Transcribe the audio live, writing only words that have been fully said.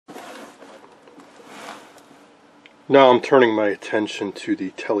Now I'm turning my attention to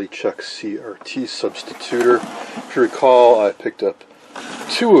the Telecheck CRT substituter. If you recall, I picked up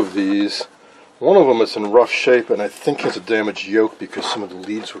two of these. One of them is in rough shape and I think has a damaged yoke because some of the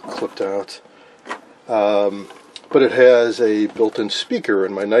leads were clipped out. But it has a built-in speaker,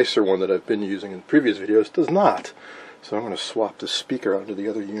 and my nicer one that I've been using in previous videos does not. So I'm going to swap the speaker out into the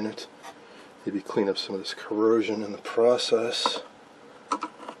other unit. Maybe clean up some of this corrosion in the process.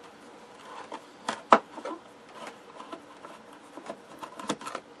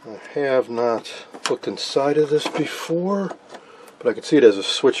 I have not looked inside of this before, but I can see it has a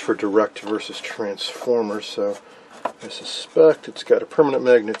switch for direct versus transformer, so I suspect it's got a permanent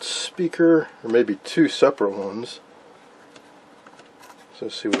magnet speaker, or maybe two separate ones. So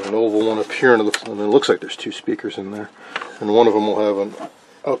let's see, with an oval one up here, and it looks like there's two speakers in there. And one of them will have an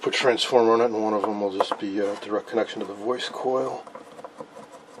output transformer on it, and one of them will just be a direct connection to the voice coil.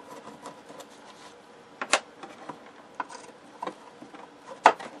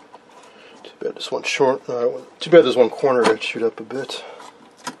 Too bad this one corner got chewed up a bit.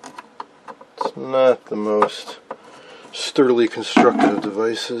 It's not the most sturdily constructed of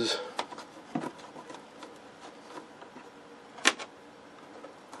devices.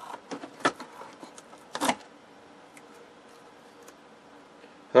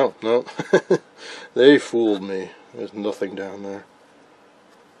 Oh, no. They fooled me. There's nothing down there.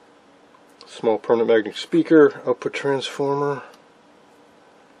 Small permanent magnet speaker, output transformer,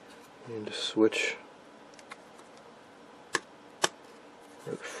 and a switch.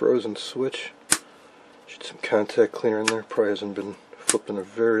 Or the frozen switch. Should some contact cleaner in there. Probably hasn't been flipped in a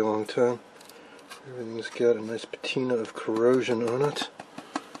very long time. Everything's got a nice patina of corrosion on it.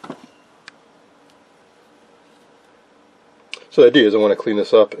 So the idea is I want to clean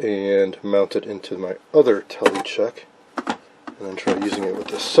this up and mount it into my other Telecheck, and then try using it with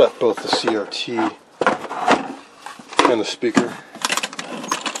the set, both the CRT and the speaker.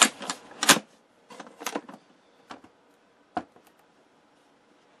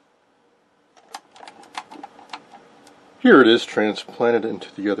 Here it is, transplanted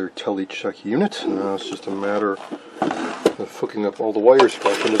into the other Telecheck unit. Now it's just a matter of hooking up all the wires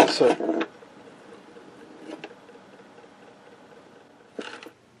back into the set.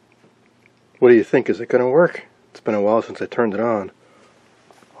 What do you think? Is it going to work? It's been a while since I turned it on.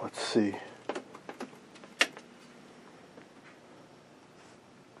 Let's see.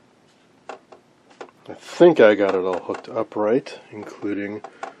 I think I got it all hooked up right, including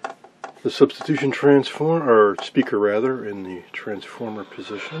the substitution transformer, or speaker rather, in the transformer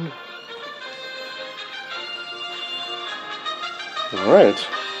position. Alright.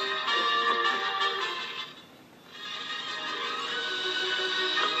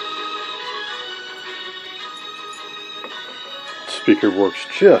 Speaker works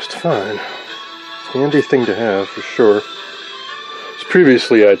just fine. Handy thing to have for sure. So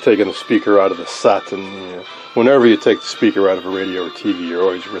previously I'd taken the speaker out of the set, and whenever you take the speaker out of a radio or TV, you're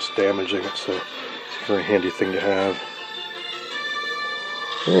always risk damaging it, so it's a very handy thing to have.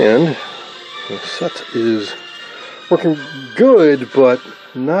 And the set is working good, but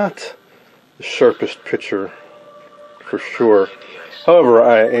not the sharpest picture for sure. However,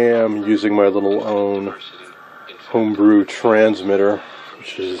 I am using my little own homebrew transmitter,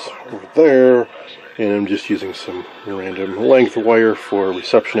 which is over there, and I'm just using some random length wire for a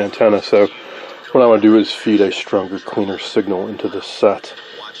reception antenna. So what I want to do is feed a stronger, cleaner signal into the set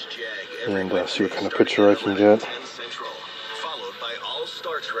and see what kind of picture I can get. Followed by all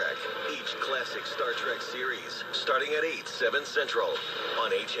Star Trek, each classic Star Trek series, starting at 8, 7 Central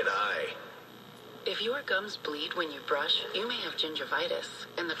on H&I. If your gums bleed when you brush, you may have gingivitis,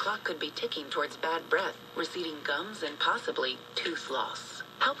 and the clock could be ticking towards bad breath, receding gums, and possibly tooth loss.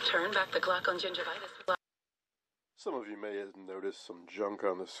 Help turn back the clock on gingivitis. Some of you may have noticed some junk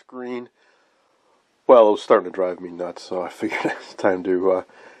on the screen. Well, it was starting to drive me nuts, so I figured it's time to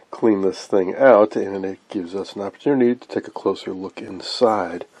clean this thing out, and it gives us an opportunity to take a closer look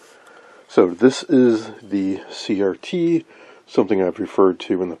inside. So this is the CRT. Something I've referred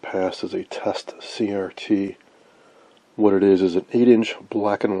to in the past as a test CRT. What it is an 8-inch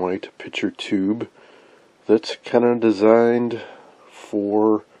black and white picture tube that's kind of designed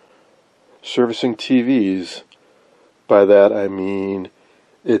for servicing TVs. By that I mean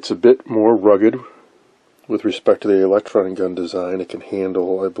it's a bit more rugged with respect to the electron gun design. It can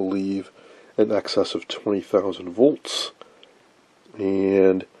handle, I believe, in excess of 20,000 volts.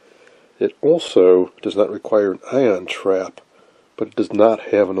 And it also does not require an ion trap, but it does not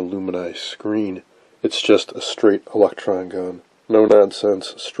have an aluminized screen. It's just a straight electron gun. No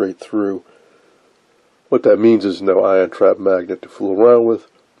nonsense, straight through. What that means is no ion trap magnet to fool around with,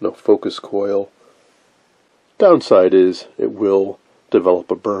 no focus coil. Downside is it will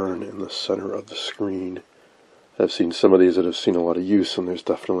develop a burn in the center of the screen. I've seen some of these that have seen a lot of use, and there's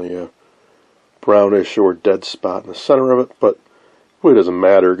definitely a brownish or dead spot in the center of it, but it really doesn't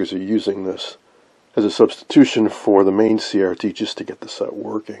matter because you're using this as a substitution for the main CRT just to get the set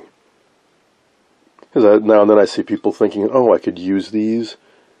working. Because now and then I see people thinking, oh, I could use these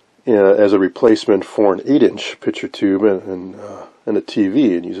as a replacement for an 8-inch picture tube and a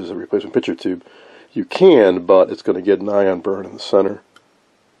TV, and use it as a replacement picture tube. You can, but it's going to get an ion burn in the center.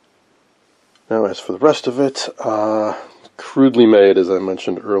 Now, as for the rest of it, crudely made, as I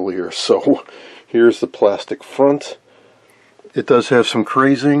mentioned earlier. So, here's the plastic front. It does have some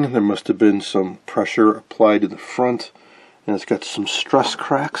crazing. There must have been some pressure applied to the front, and it's got some stress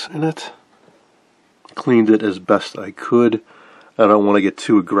cracks in it. Cleaned it as best I could. I don't want to get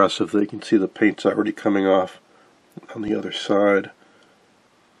too aggressive. You can see the paint's already coming off on the other side.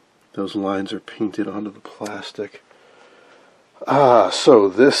 Those lines are painted onto the plastic. So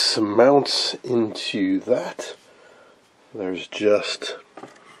this mounts into that. There's just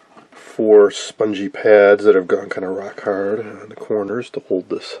 4 spongy pads that have gone kind of rock hard on the corners to hold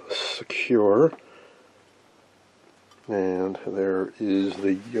this secure. And there is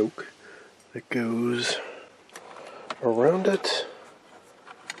the yoke that goes around it.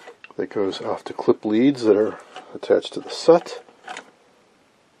 That goes off to clip leads that are attached to the set.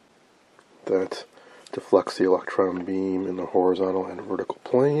 That deflects the electron beam in the horizontal and vertical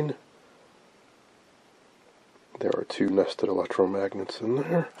plane. There are 2 nested electromagnets in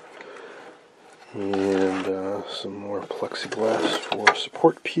there. And some more plexiglass for a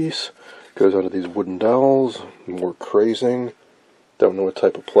support piece. Goes onto these wooden dowels. More crazing. Don't know what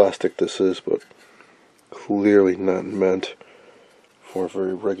type of plastic this is, but clearly not meant for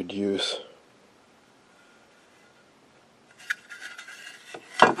very rugged use.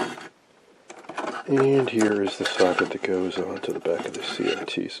 And here is the socket that goes onto the back of the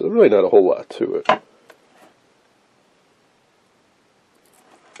CRT. So really not a whole lot to it.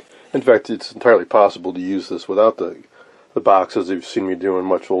 In fact, it's entirely possible to use this without the boxes. You've seen me do in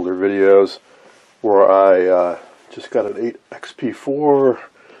much older videos where I just got an 8XP4,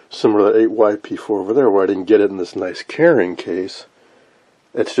 similar to the 8YP4 over there, where I didn't get it in this nice carrying case.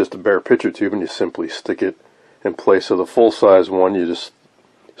 It's just a bare picture tube, and you simply stick it in place of the full-size one. You just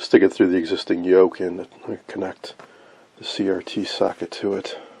stick it through the existing yoke and connect the CRT socket to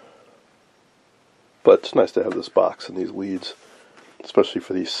it. But it's nice to have this box and these leads, especially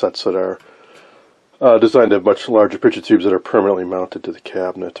for these sets that are designed to have much larger picture tubes that are permanently mounted to the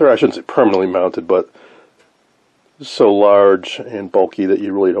cabinet. Or I shouldn't say permanently mounted, but so large and bulky that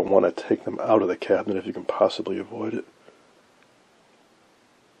you really don't want to take them out of the cabinet if you can possibly avoid it.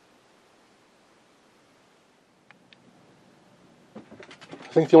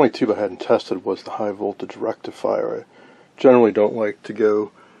 I think the only tube I hadn't tested was the high voltage rectifier. I generally don't like to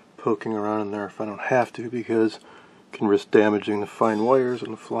go poking around in there if I don't have to, because it can risk damaging the fine wires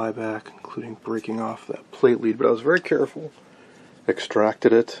and the flyback, including breaking off that plate lead. But I was very careful.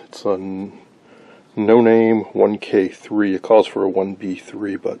 Extracted it. It's a no-name 1K3. It calls for a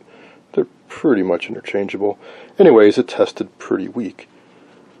 1B3, but they're pretty much interchangeable. Anyways, it tested pretty weak.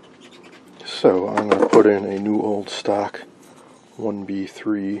 So I'm going to put in a new old stock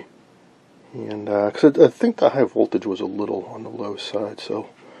 1B3, and because I think the high voltage was a little on the low side, so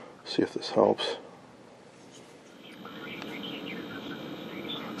see if this helps.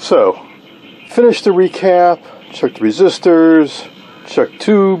 So, finished the recap, checked the resistors, checked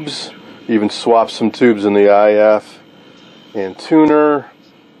tubes, even swapped some tubes in the IF and tuner,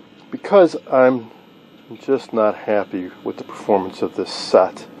 because I'm just not happy with the performance of this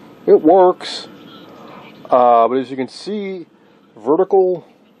set. It works, but as you can see, vertical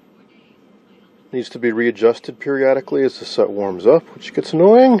needs to be readjusted periodically as the set warms up, which gets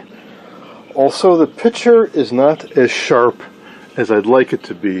annoying. Also, the picture is not as sharp as I'd like it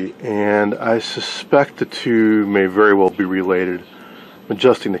to be, and I suspect the two may very well be related. I'm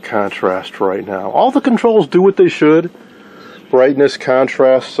adjusting the contrast right now. All the controls do what they should. Brightness,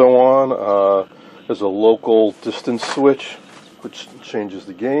 contrast, so on. There's a local distance switch, which changes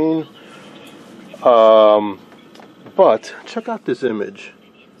the gain. But check out this image.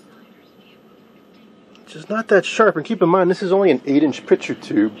 It's just not that sharp, and keep in mind this is only an 8-inch picture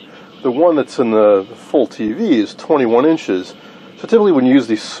tube. The one that's in the full TV is 21 inches. So typically when you use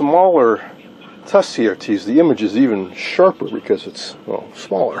these smaller test CRTs, the image is even sharper because it's, well,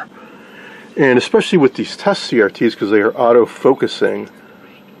 smaller. And especially with these test CRTs, because they are auto-focusing,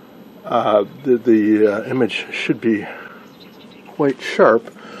 the image should be quite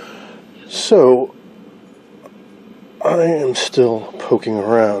sharp. So I am still poking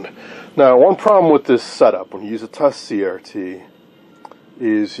around. Now, one problem with this setup when you use a test CRT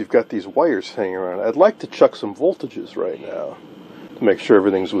is you've got these wires hanging around. I'd like to check some voltages right now to make sure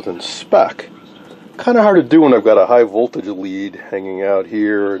everything's within spec. Kind of hard to do when I've got a high voltage lead hanging out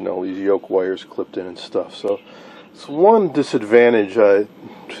here and all these yoke wires clipped in and stuff. So it's one disadvantage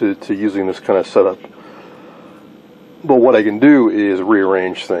to using this kind of setup. But what I can do is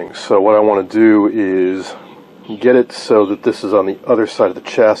rearrange things. So what I want to do is get it so that this is on the other side of the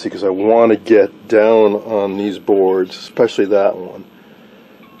chassis, because I want to get down on these boards, especially that one.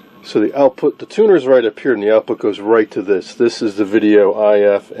 So the output, the tuner's right up here and the output goes right to this. This is the video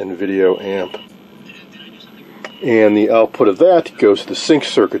IF and video amp. And the output of that goes to the sync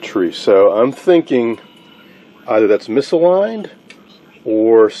circuitry. So I'm thinking either that's misaligned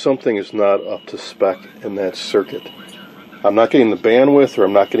or something is not up to spec in that circuit. I'm not getting the bandwidth, or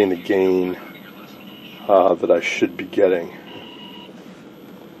I'm not getting the gain that I should be getting.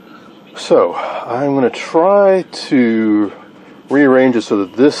 So I'm going to try to rearrange it so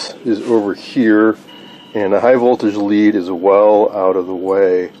that this is over here and the high voltage lead is well out of the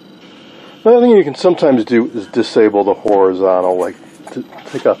way. Another thing you can sometimes do is disable the horizontal, like to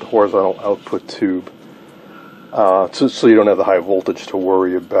take out the horizontal output tube, so you don't have the high voltage to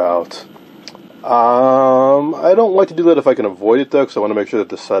worry about. I don't like to do that if I can avoid it, though, because I want to make sure that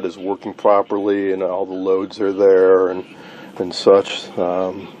the set is working properly and all the loads are there and such.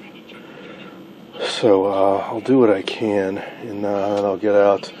 So I'll do what I can, and I'll get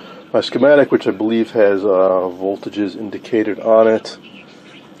out my schematic, which I believe has voltages indicated on it.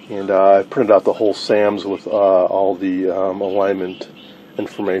 And I printed out the whole SAMs with all the alignment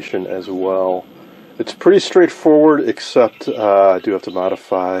information as well. It's pretty straightforward, except I do have to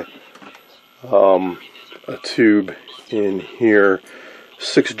modify a tube in here.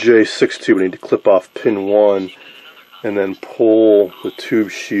 6J6 tube. I need to clip off pin 1 and then pull the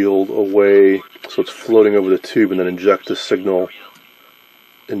tube shield away so it's floating over the tube, and then inject the signal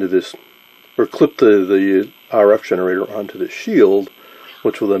into this, or clip the RF generator onto the shield,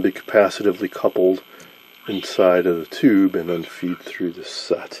 which will then be capacitively coupled inside of the tube and then feed through the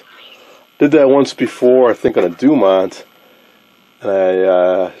set. Did that once before, I think on a Dumont,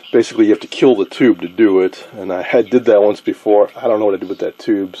 and basically you have to kill the tube to do it, and I did that once before. I don't know what I did with that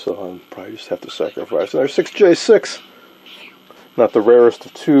tube, so I'll probably just have to sacrifice. And there's 6J6, not the rarest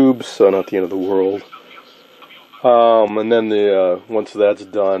of tubes, so not the end of the world. And then once that's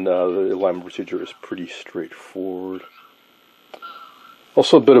done, the alignment procedure is pretty straightforward.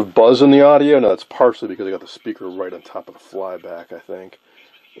 Also a bit of buzz in the audio. Now that's partially because I got the speaker right on top of the flyback, I think.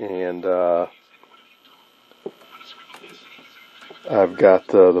 And I've got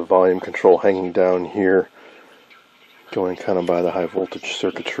the volume control hanging down here, going kind of by the high voltage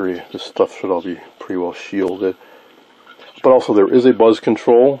circuitry. This stuff should all be pretty well shielded. But also there is a buzz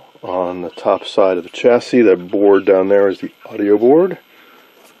control on the top side of the chassis. That board down there is the audio board,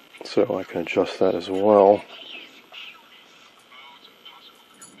 so I can adjust that as well.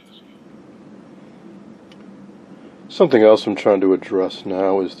 Something else I'm trying to address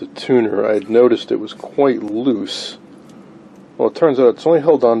now is the tuner. I had noticed it was quite loose. Well, it turns out it's only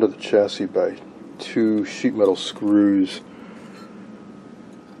held onto the chassis by 2 sheet metal screws.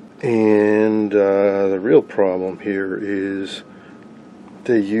 And the real problem here is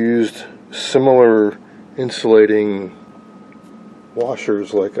they used similar insulating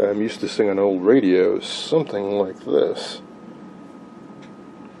washers like I'm used to seeing on old radios, something like this,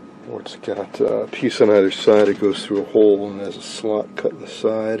 where it's got a piece on either side. It goes through a hole and has a slot cut in the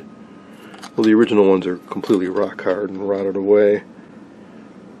side. Well, the original ones are completely rock hard and rotted away.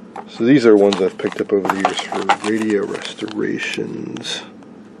 So these are ones I've picked up over the years for radio restorations.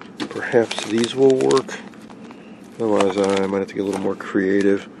 Perhaps these will work. Otherwise, I might have to get a little more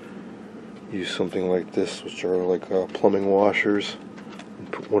creative. Use something like this, which are like plumbing washers, and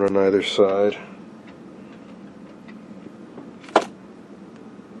put one on either side.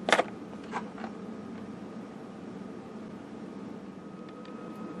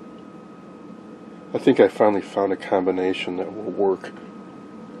 I think I finally found a combination that will work.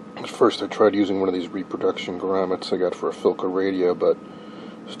 At first I tried using one of these reproduction grommets I got for a Filca radio, but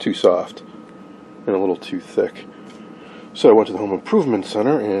it was too soft and a little too thick. So I went to the Home Improvement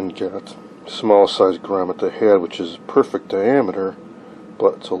Center and got the smallest size grommet they had, which is perfect diameter,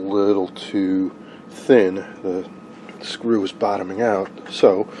 but it's a little too thin. The screw is bottoming out.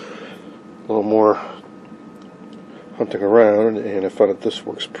 So a little more hunting around, and I found that this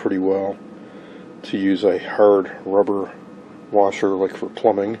works pretty well to use a hard rubber washer like for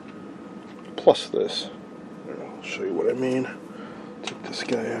plumbing, plus this. I'll show you what I mean. Take this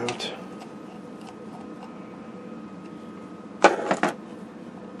guy out.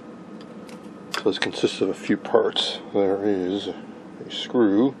 So this consists of a few parts. There is a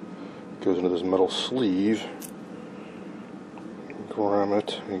screw that goes into this metal sleeve.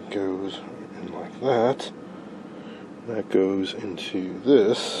 Grommet, it goes in like that. That goes into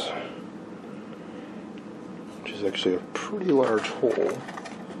this, which is actually a pretty large hole. Get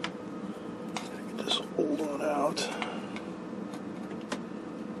this old one out.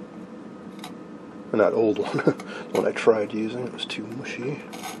 Not old one, the one I tried using, it was too mushy.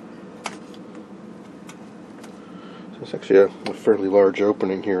 So it's actually a fairly large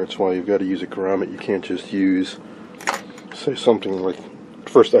opening here. That's why you've got to use a grommet. You can't just use, say, something like,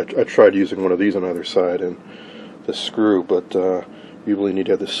 first I tried using one of these on either side and the screw, but you really need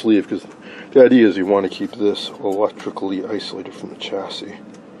to have the sleeve, because the idea is you want to keep this electrically isolated from the chassis.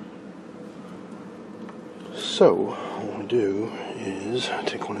 So what we do is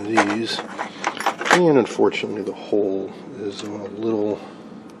take one of these, and unfortunately the hole is a little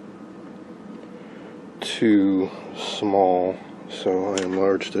too small, so I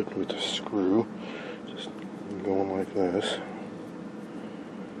enlarged it with the screw, just going like this.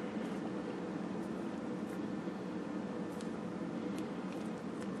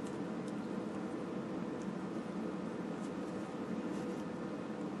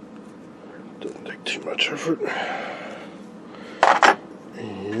 Doesn't take too much effort.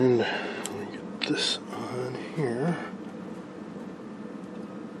 And let me get this on here.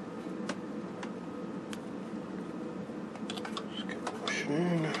 Just get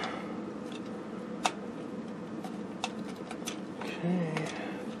pushing. Okay.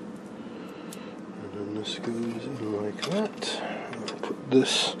 And then this goes in like that. And I'll put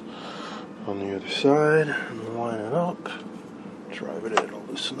this on the other side and line it up. Drive it in. I'll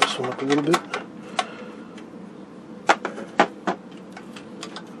loosen this one up a little bit.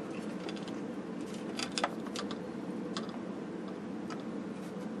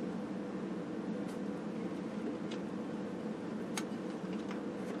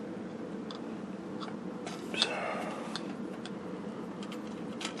 Oops.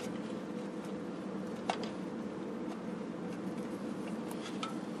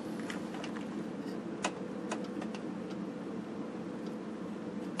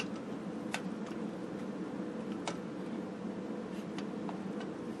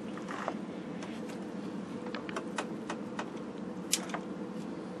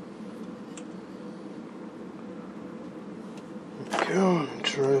 Go and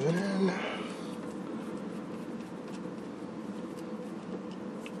drive it in.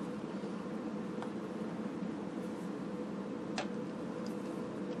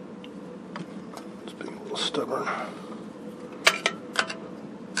 It's being a little stubborn.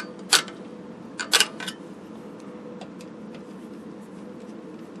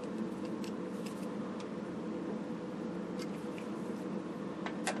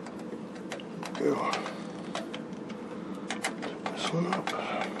 Go. One up.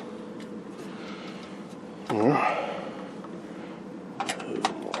 Yeah. A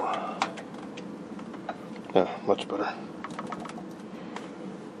little more. Yeah, much better.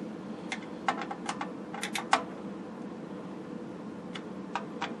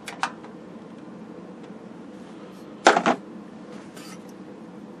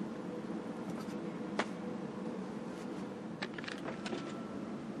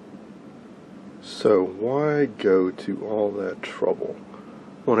 So why go to all that trouble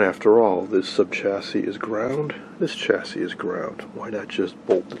when, after all, this subchassis is ground, this chassis is ground? Why not just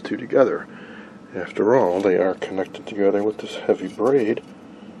bolt the two together? After all, they are connected together with this heavy braid.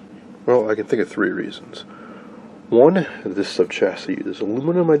 Well, I can think of three reasons. One, this subchassis is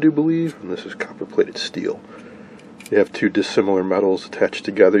aluminum, I do believe, and this is copper-plated steel. You have two dissimilar metals attached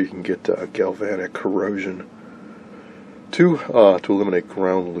together, you can get galvanic corrosion. Two, to eliminate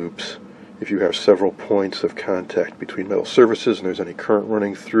ground loops. If you have several points of contact between metal surfaces and there's any current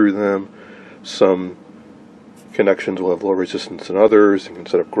running through them, some connections will have low resistance than others and can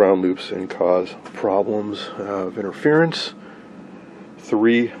set up ground loops and cause problems of interference.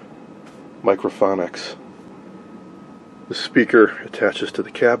 Three, microphonics. The speaker attaches to the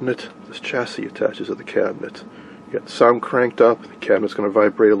cabinet, this chassis attaches to the cabinet. You got the sound cranked up, the cabinet's going to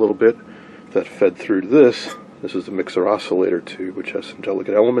vibrate a little bit. If that fed through to this is the mixer oscillator tube, which has some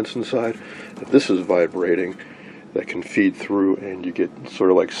delicate elements inside. If this is vibrating, that can feed through and you get sort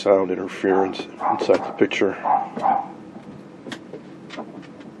of like sound interference inside the picture.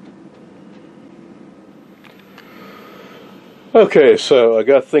 Okay, so I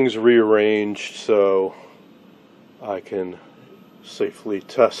got things rearranged so I can safely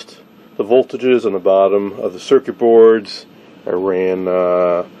test the voltages on the bottom of the circuit boards. I ran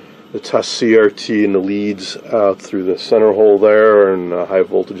the test CRT and the leads out through the center hole there, and high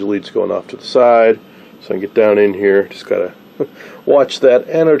voltage leads going off to the side. So I can get down in here. Just gotta watch that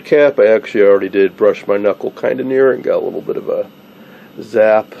anode cap. I actually already did brush my knuckle kind of near it and got a little bit of a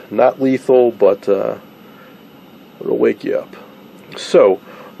zap. Not lethal, but it'll wake you up. So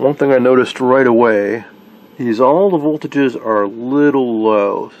one thing I noticed right away is all the voltages are a little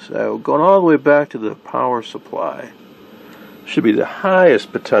low. So going all the way back to the power supply should be the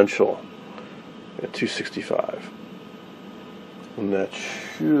highest potential at 265. And that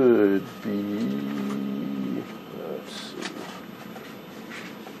should be, let's see,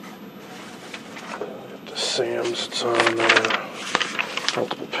 the SAMs, it's on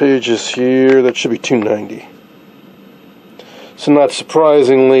multiple pages here, that should be 290. So not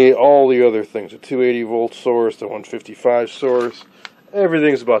surprisingly, all the other things, the 280 volt source, the 155 source,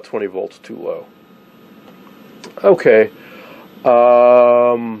 everything's about 20 volts too low. Okay,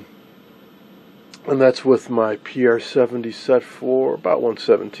 and that's with my PR70 set for about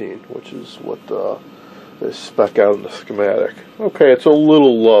 117, which is what is spec out in the schematic. Okay, it's a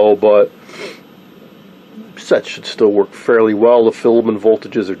little low, but set should still work fairly well. The filament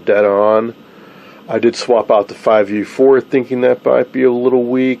voltages are dead on. I did swap out the 5u4 thinking that might be a little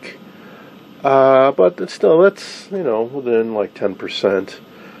weak, but still, that's, you know, within like 10%.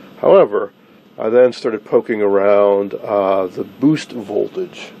 However, I then started poking around the boost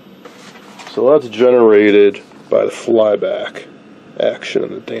voltage. So that's generated by the flyback action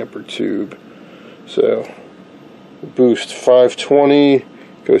in the damper tube. So boost 520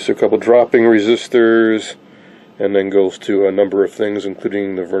 goes to a couple dropping resistors, and then goes to a number of things,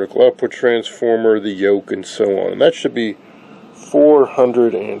 including the vertical output transformer, the yoke, and so on. And that should be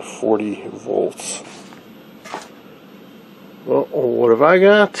 440 volts. Well, what have I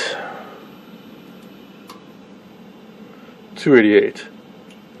got? 288.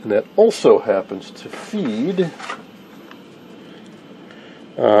 And that also happens to feed,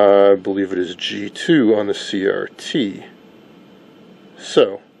 I believe it is G2 on the CRT.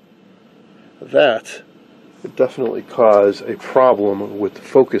 So, that would definitely cause a problem with the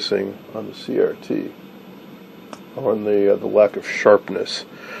focusing on the CRT, on the lack of sharpness.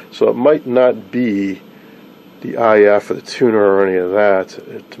 So it might not be the IF or the tuner or any of that.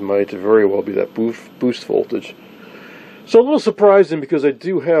 It might very well be that boost voltage. So a little surprising because I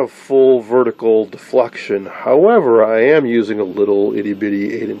do have full vertical deflection. However, I am using a little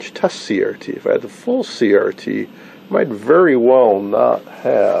itty-bitty 8-inch test CRT. If I had the full CRT, I might very well not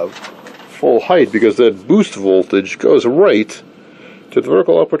have full height, because that boost voltage goes right to the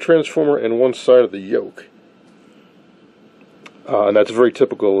vertical output transformer and one side of the yoke. And that's very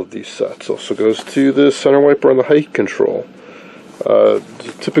typical of these sets. Also goes to the center wiper on the height control.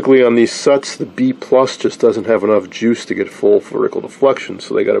 Typically on these sets, the B plus just doesn't have enough juice to get full vertical deflection,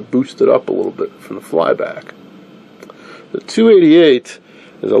 so they got to boost it up a little bit from the flyback. The 288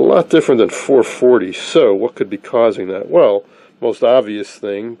 is a lot different than 440, so what could be causing that? Well, most obvious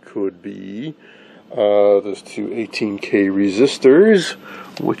thing could be those two 18K resistors,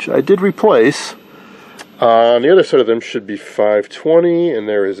 which I did replace. On the other side of them should be 520, and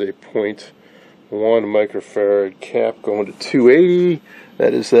there is a 0.1 microfarad cap going to 280.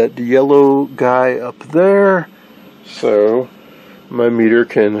 That is that yellow guy up there. So my meter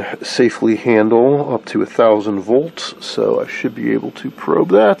can safely handle up to 1,000 volts, so I should be able to probe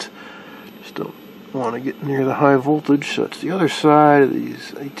that. Just don't want to get near the high voltage, so it's the other side of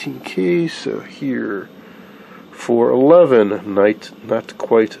these 18K. So here, 411, not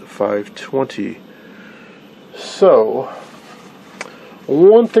quite 520. So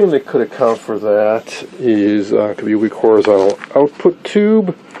one thing that could account for that is could be a weak horizontal output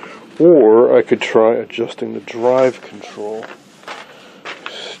tube, or I could try adjusting the drive control.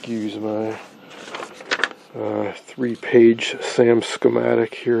 Excuse my 3-page SAM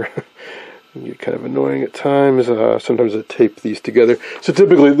schematic here. It get kind of annoying at times. Sometimes I tape these together. So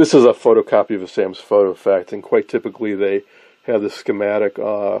typically, this is a photocopy of a SAM's photo fact, and quite typically they have the schematic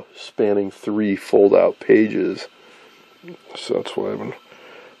spanning 3 fold-out pages. So that's why I've been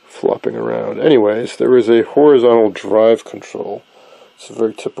flopping around. Anyways, there is a horizontal drive control. It's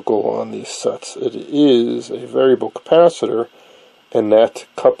very typical on these sets. It is a variable capacitor, and that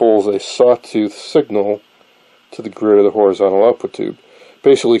couples a sawtooth signal to the grid of the horizontal output tube.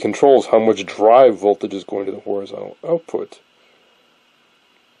 Basically controls how much drive voltage is going to the horizontal output.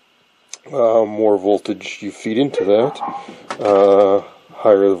 More voltage you feed into that,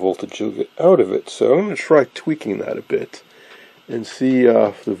 higher the voltage you'll get out of it. So I'm going to try tweaking that a bit and see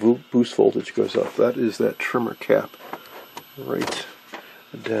if the boost voltage goes up. That is that trimmer cap right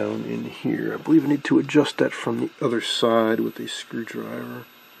down in here. I believe I need to adjust that from the other side with a screwdriver.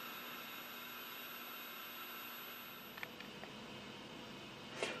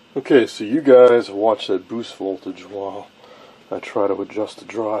 Okay, so you guys watch that boost voltage while I try to adjust the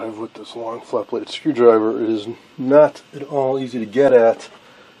drive with this long flat-bladed screwdriver. It is not at all easy to get at.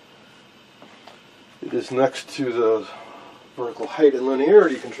 It is next to the vertical height and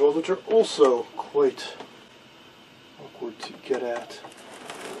linearity controls, which are also quite awkward to get at.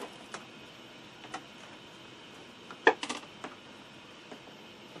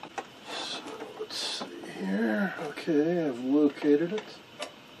 So let's see here. Okay, I've located it.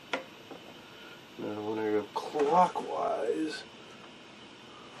 Now when I go clockwise,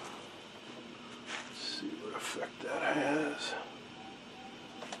 let's see what effect that has.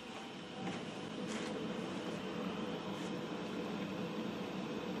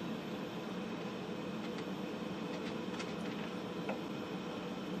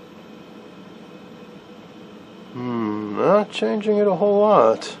 Not changing it a whole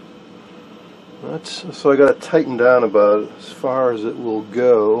lot. So I got to tighten down about as far as it will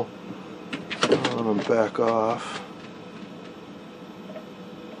go. So I'm going to back off.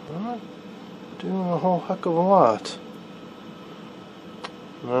 Not doing a whole heck of a lot.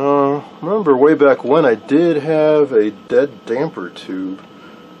 Remember way back when I did have a dead damper tube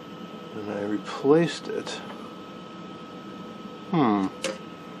and I replaced it.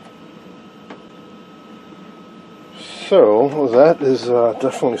 So that is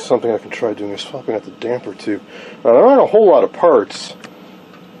definitely something I can try doing, is swapping out the damper tube. Now, there aren't a whole lot of parts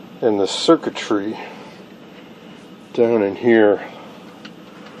in the circuitry down in here.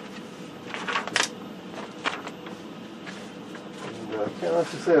 And, I can't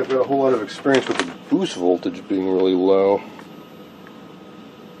honestly say I've got a whole lot of experience with the boost voltage being really low.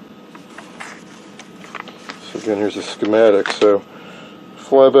 So again, here's a schematic. So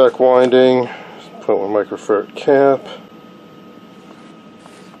flyback winding, 0.1 microfarad cap,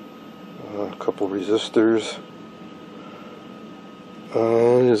 a couple resistors.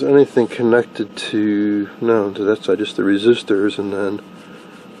 Is anything connected to, no, to that side, just the resistors, and then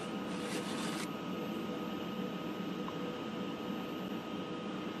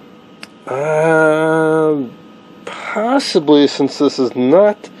possibly, since this is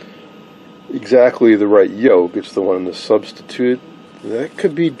not exactly the right yoke, it's the one in the substitute, that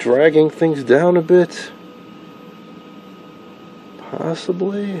could be dragging things down a bit.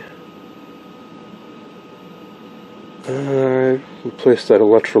 Possibly. Replace that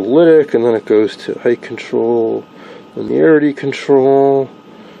electrolytic, and then it goes to height control, linearity control,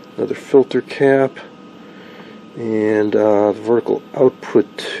 another filter cap, and the vertical output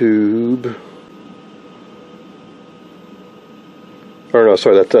tube. Or no,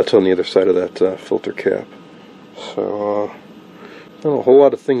 sorry, that's on the other side of that filter cap. So, not a whole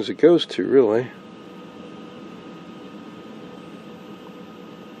lot of things it goes to, really.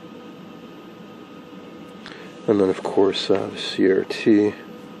 And then, of course, the CRT,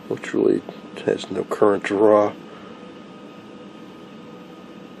 which really has no current draw.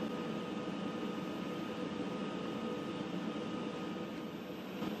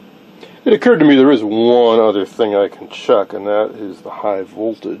 It occurred to me there is one other thing I can check, and that is the high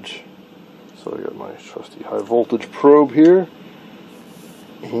voltage. So I got my trusty high voltage probe here,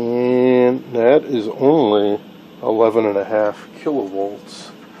 and that is only 11.5 kilovolts.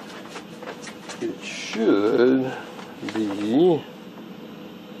 It should be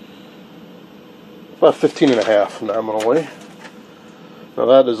about 15.5 nominally. Now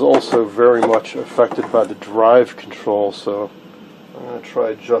that is also very much affected by the drive control, so I'm going to try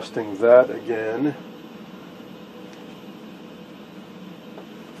adjusting that again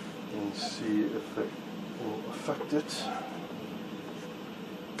and see if it will affect it.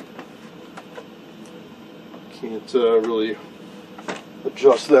 Can't really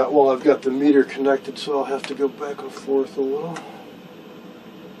adjust that while I've got the meter connected, so I'll have to go back and forth a little.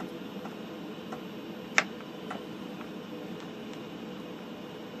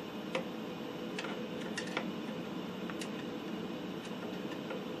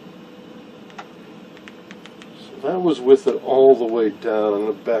 So that was with it all the way down. I'm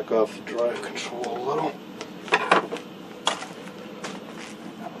going to back off the drive control a little.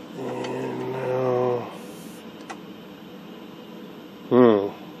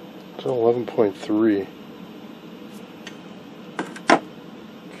 It's 11.3.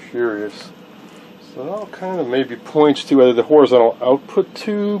 Curious. So that all kind of maybe points to either the horizontal output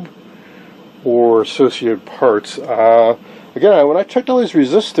tube or associated parts. Again, when I checked all these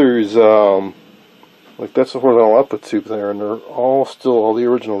resistors, like that's the horizontal output tube there, and they're all still all the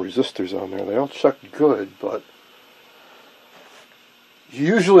original resistors on there. They all checked good, but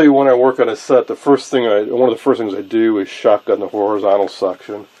usually when I work on a set, one of the first things I do is shotgun the horizontal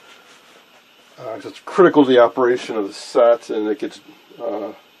section. It's critical to the operation of the set, and it gets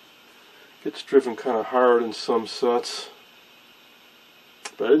Gets driven kind of hard in some sets,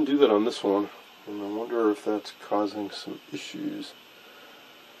 but I didn't do that on this one, and I wonder if that's causing some issues.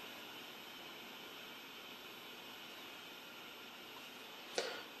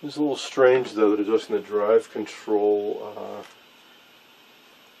 It's a little strange though that adjusting the drive control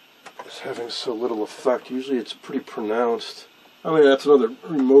is having so little effect. Usually it's pretty pronounced. I mean, that's another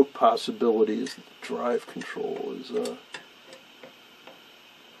remote possibility, is that the drive control is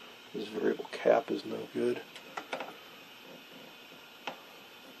this variable cap is no good.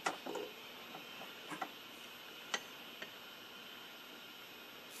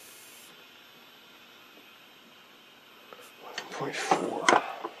 .4.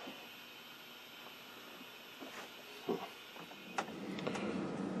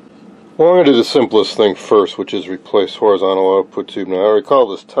 Well, I'm going to do the simplest thing first, which is replace horizontal output tube. Now, I recall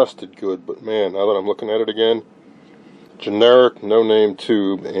this tested good, but man, now that I'm looking at it again, generic, no-name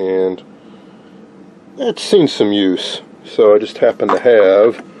tube, and it's seen some use. So I just happen to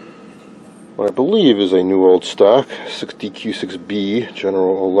have what I believe is a new old stock 6DQ6B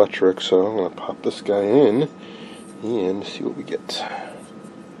General Electric. So I'm going to pop this guy in and see what we get.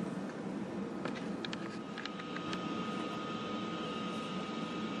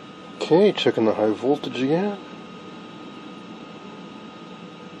 Okay, checking the high voltage again.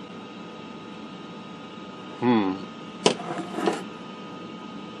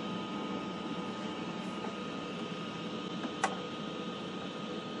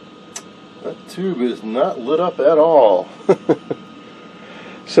 That tube is not lit up at all.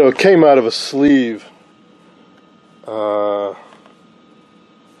 So it came out of a sleeve.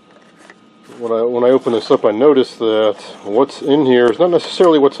 When I open this up, I noticed that what's in here is not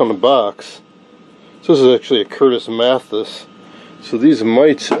necessarily what's on the box. So this is actually a Curtis Mathis. So these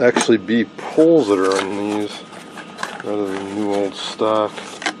might actually be poles that are on these, rather than new old stock.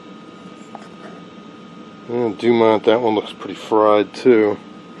 And do mount, that one looks pretty fried too.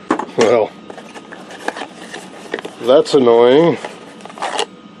 Well, that's annoying.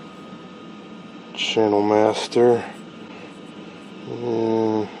 Channel master.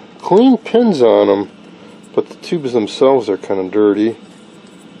 Clean pins on them, but the tubes themselves are kind of dirty.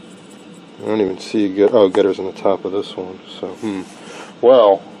 I don't even see gutters on the top of this one. So,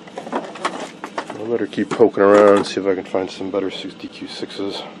 well, I better keep poking around and see if I can find some better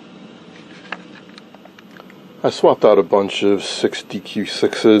 6DQ6s. I swapped out a bunch of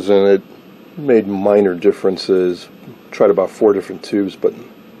 6DQ6s and it made minor differences. Tried about 4 different tubes, but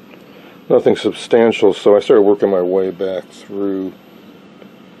nothing substantial. So I started working my way back through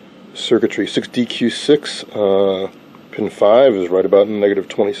circuitry. 6DQ6, pin 5 is right about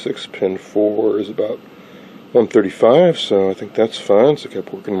 -26, pin 4 is about 135, so I think that's fine. So I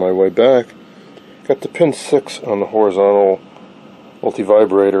kept working my way back. Got the pin 6 on the horizontal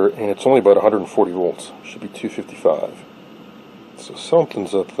multi-vibrator, and it's only about 140 volts. Should be 255. So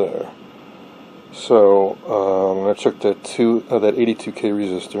something's up there. So I took that 82K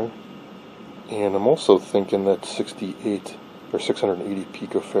resistor, and I'm also thinking that 68 or 680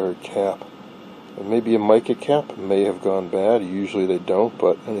 picofarad cap. And maybe a mica cap may have gone bad. Usually they don't,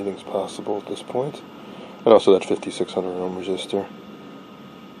 but anything's possible at this point. And also that 5600 ohm resistor.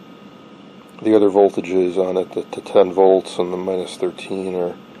 The other voltages on it, the 10 volts and the -13,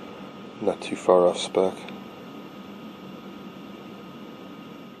 are not too far off spec.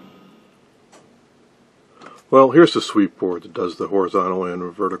 Well, here's the sweep board that does the horizontal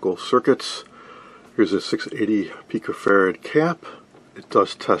and vertical circuits. Here's a 680 picofarad cap. It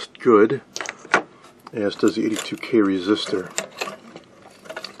does test good, as does the 82K resistor.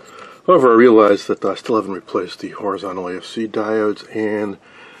 However, I realized that I still haven't replaced the horizontal AFC diodes, and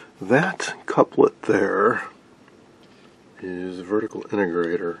that couplet there is a vertical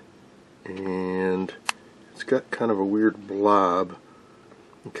integrator, and it's got kind of a weird blob.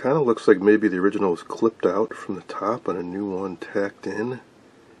 It kind of looks like maybe the original was clipped out from the top and a new one tacked in.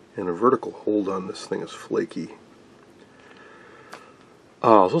 And a vertical hold on this thing is flaky.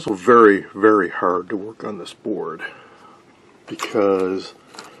 It's also very, very hard to work on this board because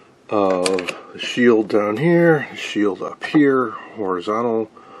of the shield down here, the shield up here, horizontal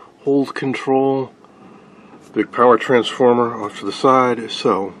hold control, big power transformer off to the side.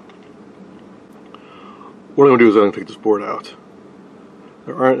 So what I'm going to do is I'm going to take this board out.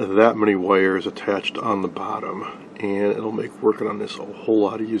 There aren't that many wires attached on the bottom, and it'll make working on this a whole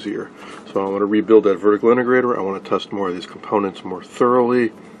lot easier. So I want to rebuild that vertical integrator. I want to test more of these components more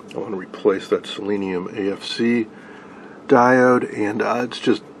thoroughly. I want to replace that selenium AFC diode, and it's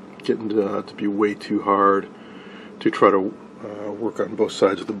just getting to be way too hard to try to work on both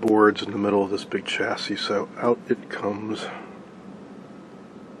sides of the boards in the middle of this big chassis. So out it comes.